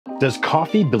Does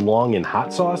coffee belong in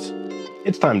hot sauce?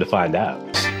 It's time to find out.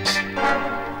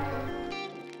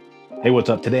 Hey, what's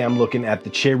up? Today I'm looking at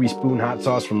the Cherry Spoon hot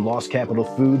sauce from Lost Capital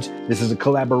Foods. This is a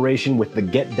collaboration with the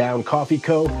Get Down Coffee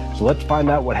Co. So let's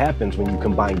find out what happens when you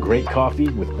combine great coffee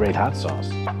with great hot sauce.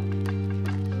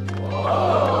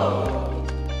 Whoa.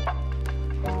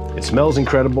 It smells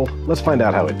incredible. Let's find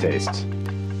out how it tastes.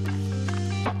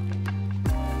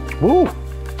 Woo!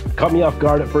 Caught me off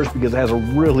guard at first because it has a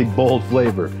really bold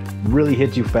flavor. Really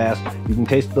hits you fast. You can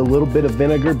taste the little bit of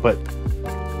vinegar, but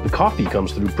the coffee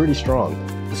comes through pretty strong.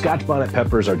 The Scotch bonnet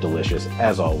peppers are delicious,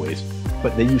 as always,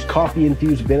 but they use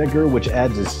coffee-infused vinegar, which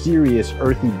adds a serious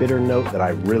earthy bitter note that I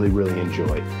really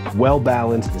enjoy. Well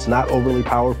balanced, it's not overly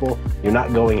powerful. You're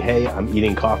not going, hey, I'm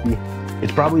eating coffee.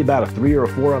 It's probably about a 3 or a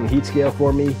 4 on the heat scale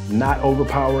for me. Not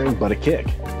overpowering, but a kick.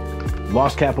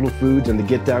 Lost Capital Foods and the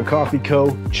Get Down Coffee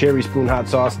Co. Cherry Spoon hot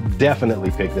sauce,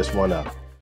 definitely pick this one up.